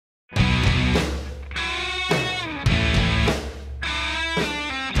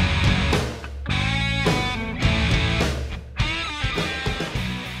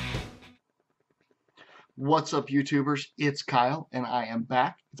What's up, YouTubers? It's Kyle, and I am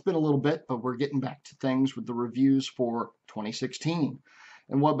back. It's been a little bit, but we're getting back to things with the reviews for 2016.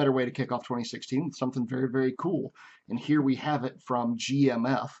 And what better way to kick off 2016 with something very, very cool. And here we have it from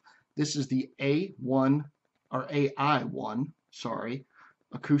GMF. This is the AI1,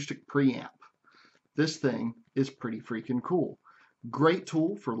 Acoustic Preamp. This thing is pretty freaking cool. Great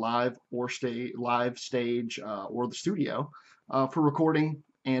tool for live stage or the studio for recording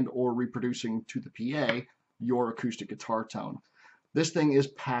and or reproducing to the PA your acoustic guitar tone. This thing is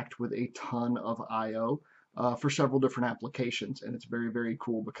packed with a ton of I/O for several different applications, and it's very, very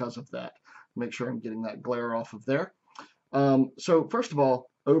cool because of that. Make sure I'm getting that glare off of there. So first of all,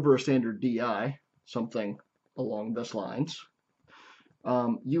 over a standard DI, something along this lines,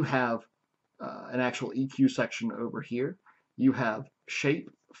 you have an actual EQ section over here. You have shape,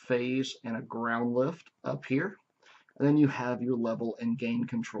 phase, and a ground lift up here. And then you have your level and gain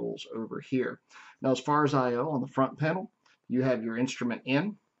controls over here. Now, as far as I/O on the front panel, you have your instrument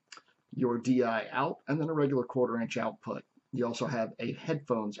in, your DI out, and then a regular 1/4-inch output. You also have a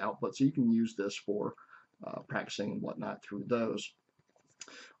headphones output, so you can use this for practicing and whatnot through those.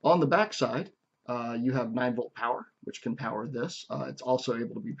 On the back side, you have 9-volt power, which can power this. It's also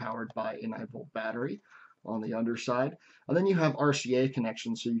able to be powered by a 9-volt battery on the underside. And then you have RCA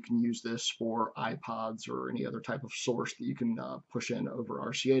connections, so you can use this for iPods or any other type of source that you can push in over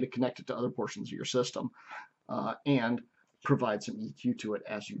RCA to connect it to other portions of your system and provide some EQ to it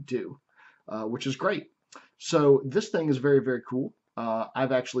as you do, which is great. So this thing is very, very cool.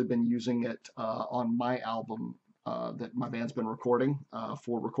 I've actually been using it on my album that my band's been recording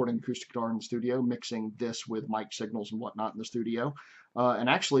for recording acoustic guitar in the studio, mixing this with mic signals and whatnot in the studio. And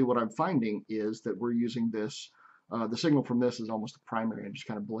actually what I'm finding is that we're using this, the signal from this is almost a primary and just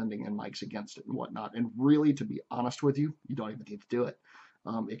kind of blending in mics against it and whatnot. And really, to be honest with you, you don't even need to do it.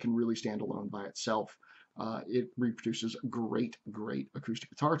 It can really stand alone by itself. It reproduces great, great acoustic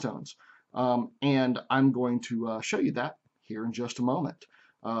guitar tones. And I'm going to show you that here in just a moment.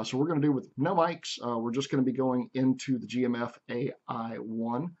 So we're going to do with no mics. We're just going to be going into the GMF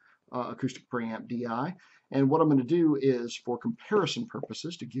Ai1 Acoustic Preamp DI. And what I'm going to do is, for comparison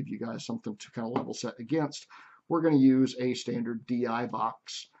purposes, to give you guys something to kind of level set against, we're going to use a standard DI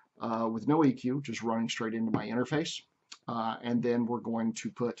box with no EQ, just running straight into my interface. And then we're going to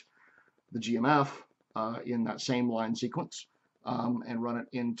put the GMF in that same line sequence and run it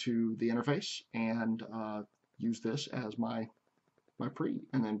into the interface and use this as my pre,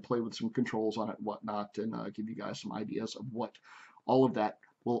 and then play with some controls on it and whatnot, and give you guys some ideas of what all of that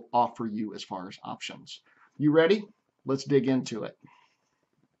will offer you as far as options. You ready? Let's dig into it.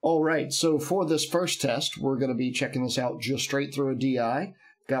 All right, so for this first test, we're going to be checking this out just straight through a DI.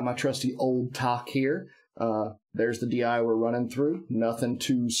 Got my trusty old talk here. There's the DI we're running through. Nothing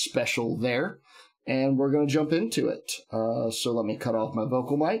too special there. And we're going to jump into it. So let me cut off my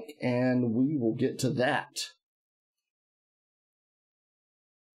vocal mic, and we will get to that.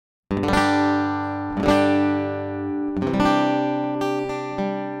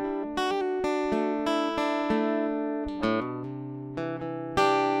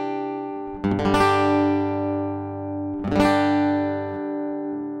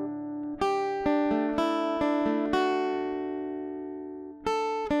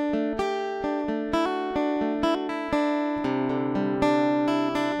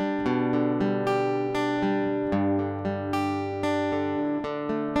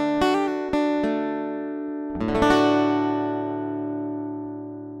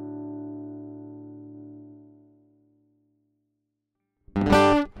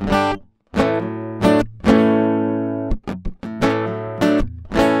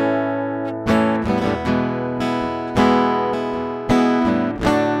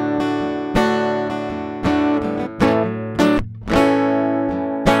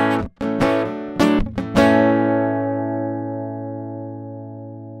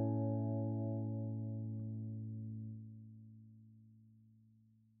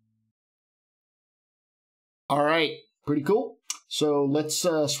 All right, pretty cool. So let's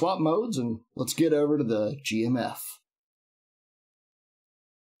swap modes and let's get over to the GMF.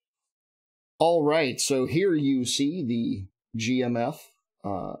 All right, so here you see the GMF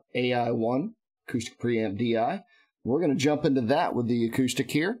Ai1 Acoustic Preamp DI. We're going to jump into that with the acoustic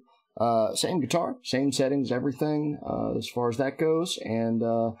here. Same guitar, same settings, everything as far as that goes. And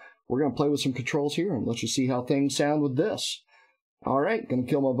we're going to play with some controls here and let's just see how things sound with this. All right, going to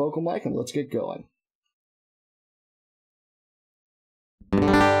kill my vocal mic and let's get going.